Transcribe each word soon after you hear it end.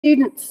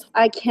Students,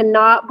 I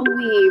cannot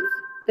believe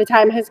the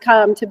time has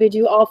come to bid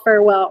you all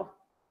farewell.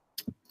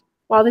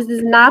 While this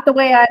is not the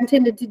way I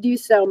intended to do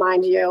so,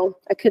 mind you,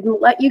 I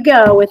couldn't let you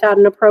go without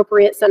an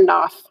appropriate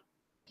send-off.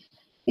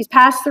 These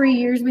past 3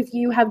 years with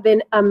you have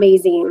been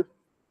amazing.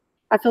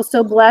 I feel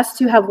so blessed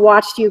to have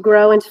watched you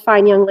grow into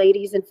fine young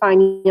ladies and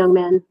fine young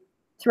men.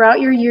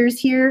 Throughout your years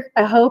here,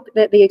 I hope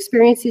that the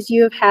experiences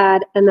you have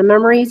had and the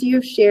memories you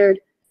have shared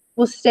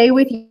will stay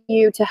with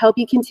you to help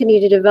you continue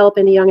to develop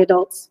into young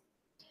adults.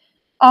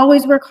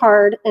 Always work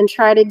hard and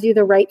try to do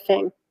the right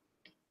thing.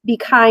 Be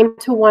kind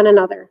to one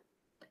another.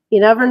 You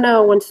never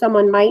know when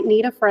someone might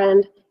need a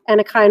friend, and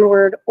a kind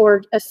word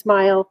or a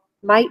smile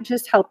might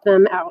just help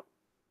them out.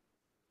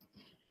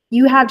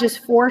 You have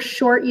just 4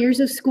 short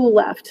years of school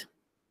left.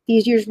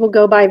 These years will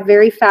go by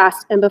very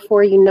fast, and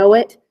before you know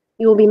it,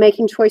 you will be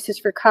making choices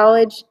for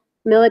college,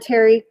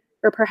 military,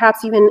 or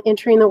perhaps even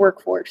entering the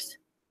workforce.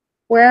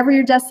 Wherever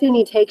your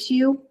destiny takes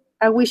you,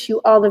 I wish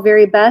you all the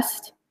very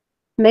best.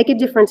 Make a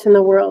difference in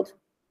the world.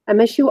 I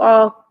miss you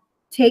all.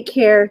 Take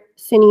care.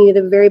 Sending you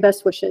the very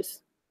best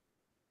wishes.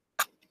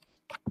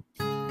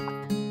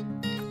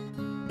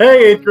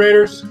 Hey, 8th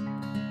graders.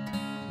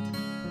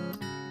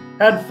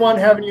 Had fun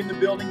having you in the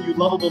building, you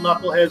lovable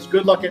knuckleheads.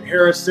 Good luck at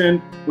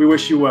Harrison. We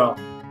wish you well.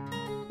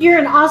 You're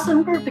an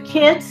awesome group of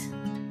kids,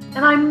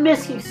 and I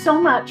miss you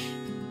so much.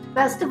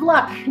 Best of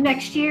luck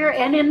next year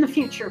and in the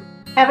future.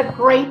 Have a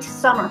great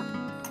summer.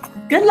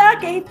 Good luck,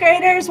 8th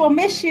graders. We'll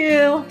miss you.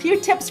 A few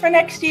tips for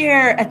next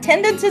year.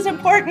 Attendance is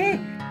important,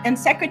 and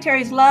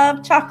secretaries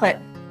love chocolate.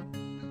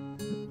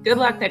 Good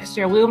luck next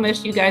year. We'll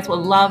miss you guys.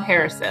 We'll love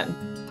Harrison.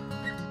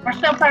 We're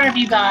so proud of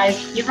you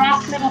guys. You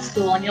rocked middle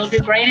school and you'll do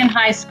great in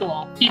high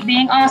school. Keep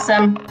being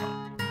awesome.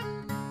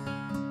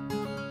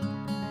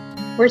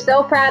 We're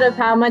so proud of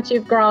how much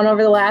you've grown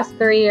over the last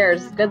 3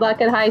 years. Good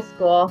luck at high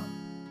school.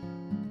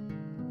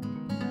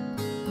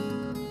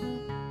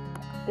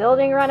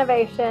 Building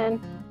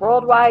renovation,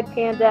 worldwide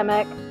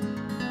pandemic,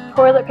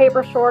 toilet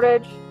paper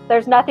shortage.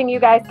 There's nothing you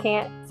guys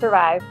can't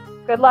survive.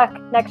 Good luck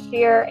next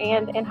year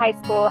and in high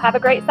school. Have a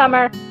great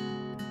summer.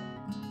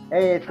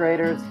 Hey, 8th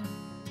graders.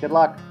 Good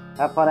luck.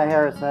 Have fun at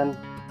Harrison.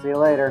 See you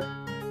later.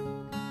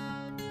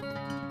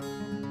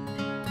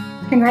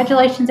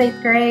 Congratulations,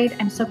 8th grade.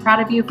 I'm so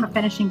proud of you for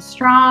finishing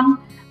strong.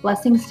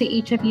 Blessings to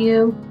each of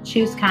you.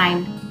 Choose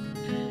kind.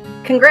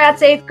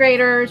 Congrats, 8th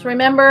graders.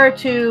 Remember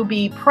to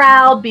be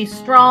proud, be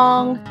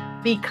strong,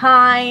 be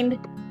kind,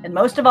 and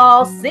most of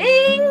all,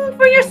 sing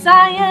for your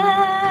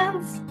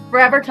science.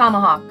 Forever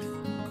Tomahawks.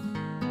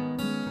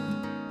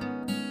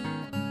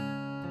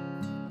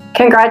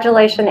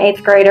 Congratulations,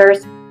 8th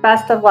graders.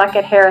 Best of luck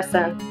at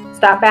Harrison.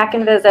 Stop back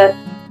and visit.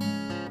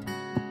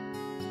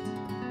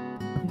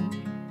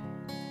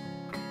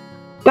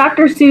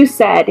 Dr. Seuss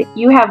said,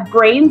 "You have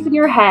brains in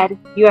your head,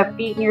 you have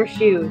feet in your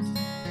shoes.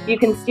 You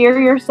can steer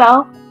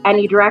yourself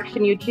any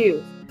direction you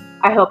choose."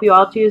 I hope you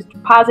all choose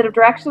positive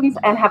directions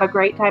and have a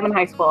great time in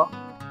high school.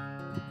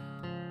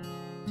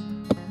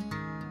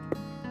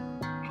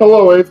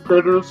 Hello, 8th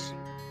graders.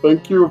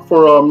 Thank you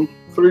for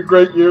 3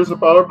 great years of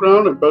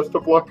Battleground, and best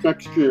of luck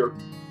next year.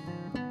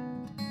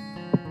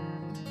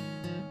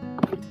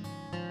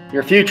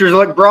 Your futures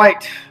look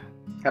bright.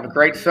 Have a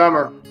great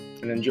summer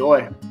and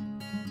enjoy.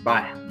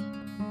 Bye.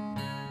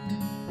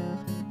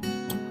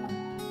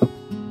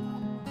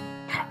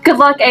 Good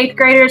luck, 8th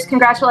graders.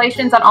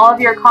 Congratulations on all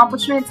of your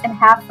accomplishments and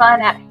have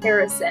fun at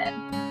Harrison.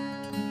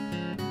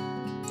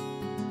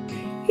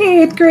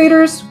 Hey, 8th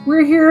graders.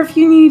 We're here if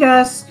you need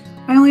us.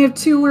 I only have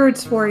 2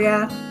 words for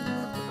you.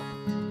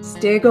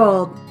 Stay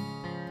gold.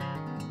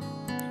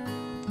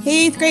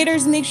 Hey, 8th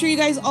graders, make sure you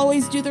guys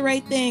always do the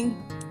right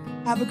thing.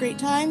 Have a great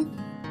time.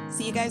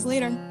 See you guys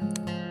later.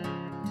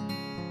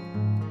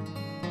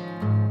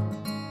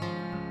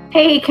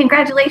 Hey,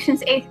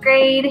 congratulations, 8th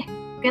grade.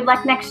 Good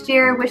luck next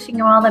year. Wishing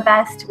you all the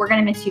best. We're going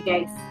to miss you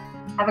guys.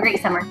 Have a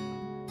great summer.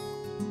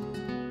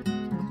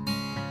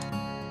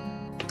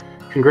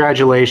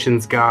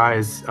 Congratulations,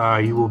 guys.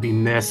 You will be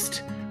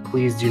missed.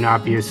 Please do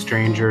not be a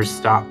stranger.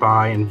 Stop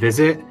by and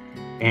visit.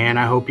 And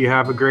I hope you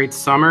have a great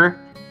summer.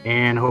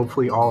 And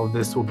hopefully all of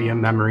this will be a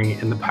memory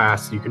in the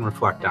past you can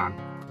reflect on.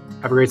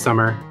 Have a great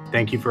summer.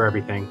 Thank you for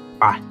everything.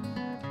 Bye.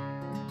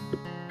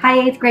 Hi,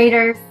 8th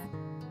graders.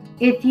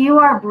 If you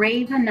are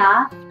brave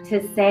enough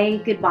to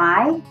say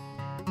goodbye,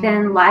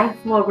 then life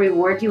will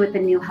reward you with a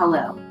new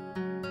hello.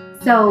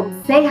 So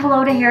say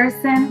hello to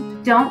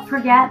Harrison. Don't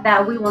forget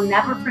that we will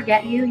never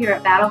forget you here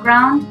at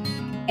Battleground,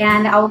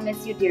 and I will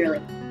miss you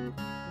dearly.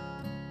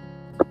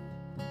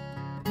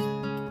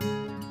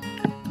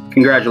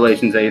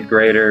 Congratulations, 8th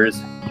graders.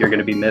 You're going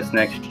to be missed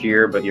next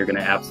year, but you're going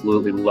to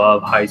absolutely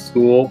love high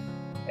school.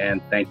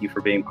 And thank you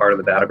for being part of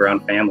the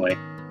Battleground family.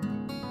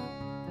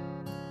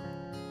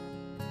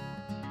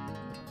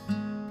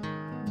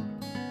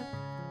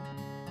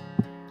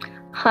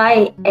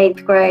 Hi,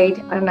 8th grade.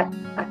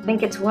 I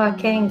think it's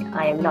working.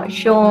 I am not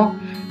sure.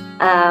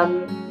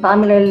 But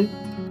I'm going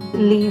to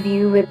leave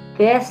you with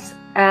this.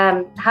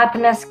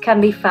 Happiness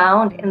can be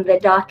found in the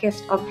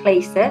darkest of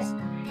places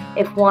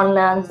if one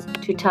learns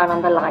to turn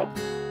on the light.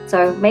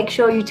 So make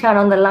sure you turn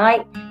on the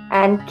light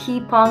and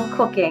keep on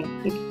cooking.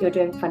 You're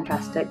doing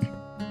fantastic.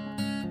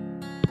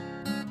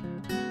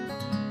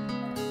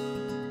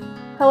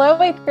 Hello,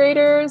 8th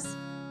graders.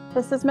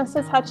 This is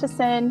Mrs.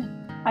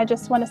 Hutchison. I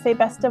just want to say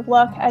best of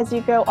luck as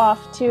you go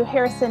off to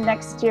Harrison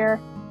next year.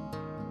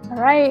 All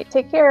right,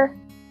 take care.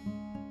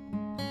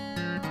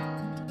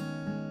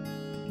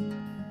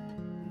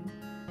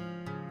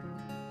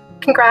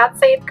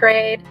 Congrats, 8th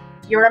grade.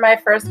 You were my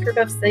first group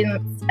of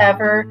students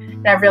ever,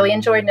 and I've really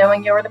enjoyed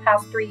knowing you over the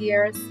past 3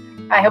 years.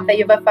 I hope that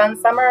you have a fun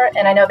summer,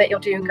 and I know that you'll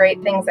do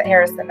great things at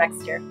Harrison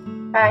next year.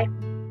 Bye.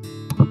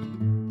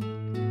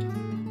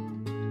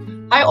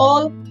 Hi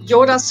all,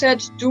 Yoda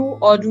said do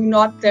or do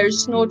not, there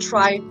is no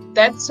try.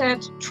 That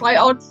said, try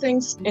out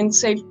things in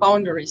safe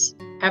boundaries.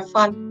 Have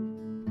fun.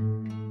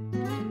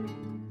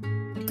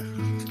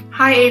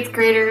 Hi, 8th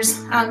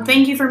graders.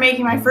 Thank you for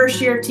making my first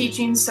year of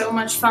teaching so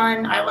much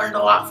fun. I learned a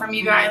lot from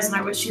you guys, and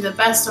I wish you the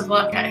best of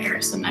luck at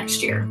Harrison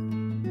next year.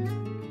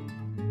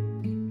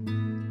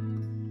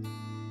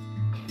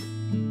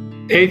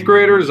 8th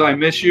graders, I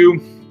miss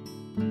you.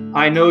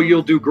 I know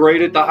you'll do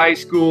great at the high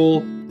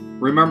school.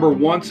 Remember,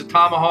 once a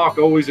tomahawk,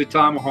 always a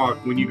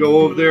tomahawk. When you go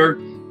over there,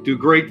 do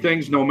great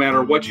things no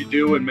matter what you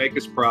do and make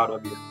us proud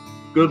of you.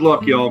 Good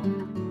luck, y'all.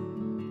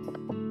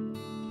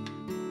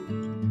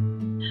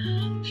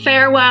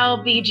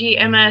 Farewell,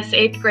 BGMS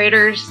 8th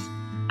graders.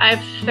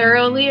 I've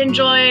thoroughly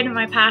enjoyed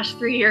my past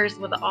 3 years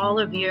with all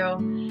of you,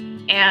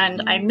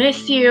 and I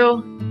miss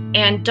you.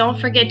 And don't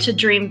forget to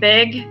dream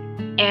big,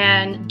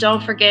 and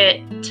don't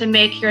forget to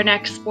make your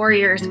next 4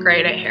 years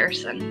great at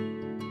Harrison.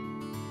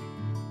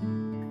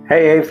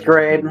 Hey, 8th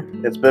grade.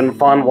 It's been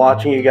fun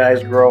watching you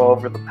guys grow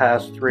over the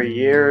past 3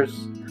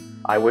 years.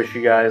 I wish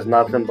you guys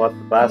nothing but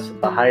the best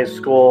at the high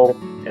school.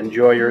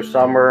 Enjoy your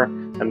summer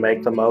and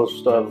make the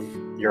most of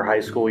your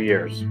high school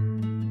years.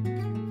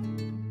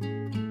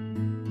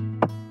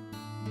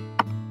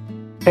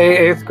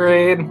 Hey, 8th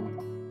grade.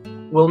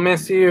 We'll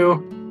miss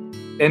you.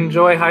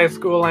 Enjoy high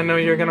school. I know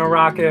you're gonna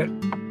rock it.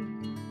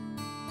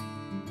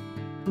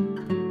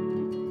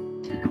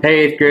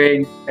 Hey, 8th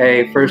grade.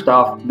 Hey, first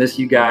off, miss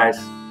you guys.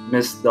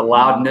 Miss the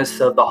loudness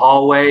of the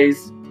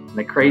hallways, and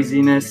the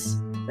craziness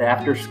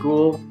after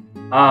school.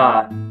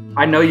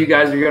 I know you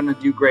guys are gonna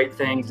do great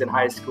things in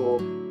high school,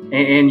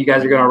 and you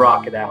guys are gonna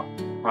rock it out.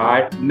 All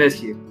right,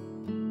 miss you.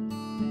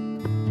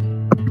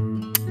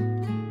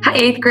 Hi,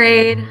 8th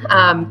grade.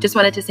 Just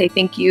wanted to say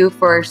thank you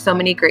for so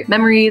many great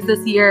memories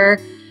this year,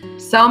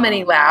 so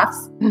many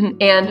laughs,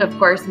 and of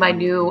course my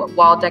new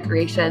wall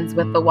decorations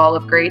with the wall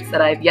of greats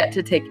that I've yet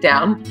to take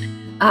down.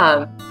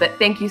 But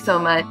thank you so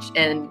much,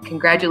 and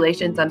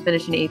congratulations on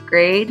finishing 8th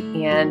grade,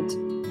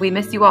 and we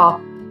miss you all.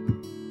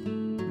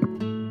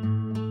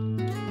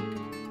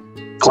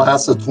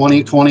 Class of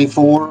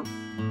 2024,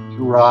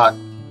 you rock.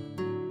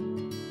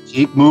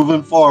 Keep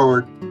moving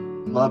forward.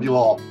 Love you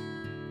all.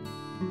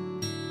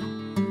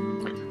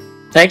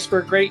 Thanks for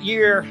a great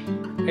year.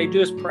 Hey,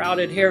 do us proud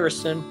at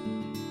Harrison,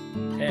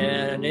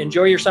 and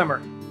enjoy your summer.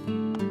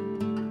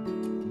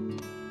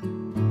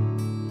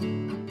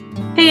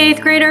 Hey,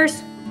 8th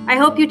graders. I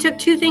hope you took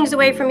 2 things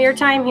away from your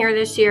time here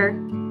this year.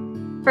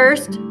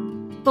 First,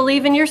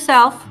 believe in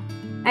yourself,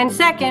 and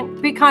second,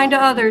 be kind to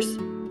others.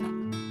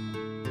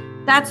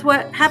 That's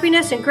what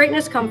happiness and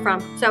greatness come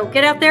from. So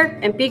get out there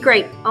and be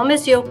great. I'll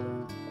miss you.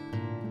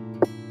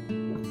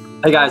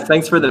 Hey guys,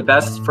 thanks for the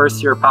best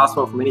first year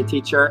possible from any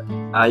teacher.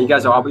 You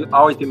guys will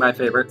always be my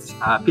favorites.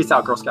 Peace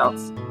out, Girl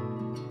Scouts.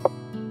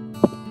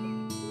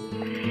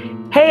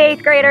 Hey,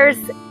 8th graders.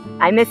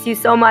 I miss you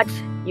so much.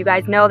 You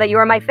guys know that you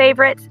are my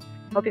favorite.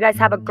 Hope you guys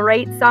have a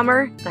great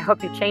summer. I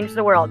hope you change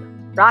the world.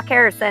 Rock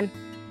Harrison.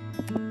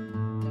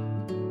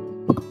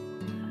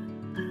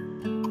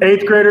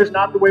 8th graders,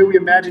 not the way we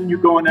imagine you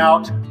going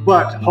out,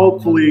 but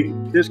hopefully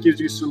this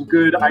gives you some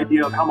good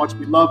idea of how much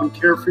we love and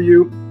care for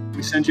you.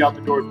 We send you out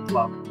the door with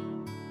love.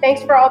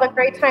 Thanks for all the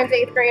great times,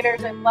 8th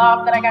graders. I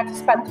love that I got to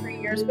spend 3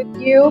 years with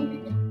you.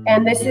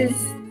 And this is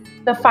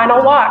the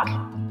final walk.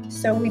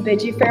 So we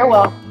bid you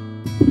farewell.